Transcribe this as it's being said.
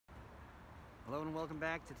Hello and welcome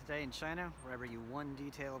back to Today in China, where I bring you one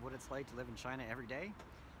detail of what it's like to live in China every day.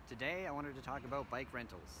 Today I wanted to talk about bike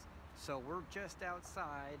rentals. So we're just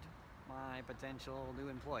outside my potential new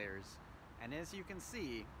employers, and as you can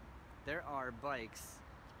see, there are bikes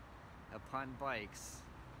upon bikes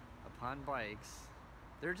upon bikes.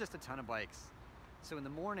 There are just a ton of bikes. So in the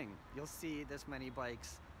morning you'll see this many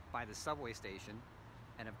bikes by the subway station,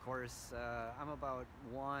 and of course I'm about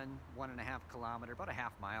 1.5 kilometer, about a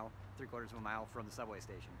half mile, 3/4 of a mile from the subway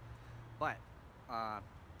station. But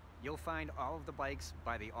you'll find all of the bikes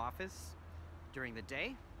by the office during the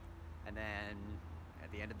day, and then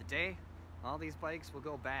at the end of the day all these bikes will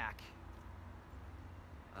go back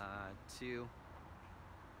to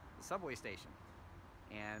the subway station.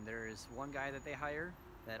 And there's one guy that they hire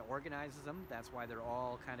that organizes them. That's why they're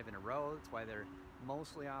all kind of in a row. That's why they're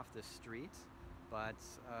mostly off the street. But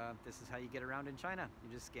this is how you get around in China. You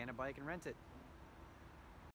just scan a bike and rent it.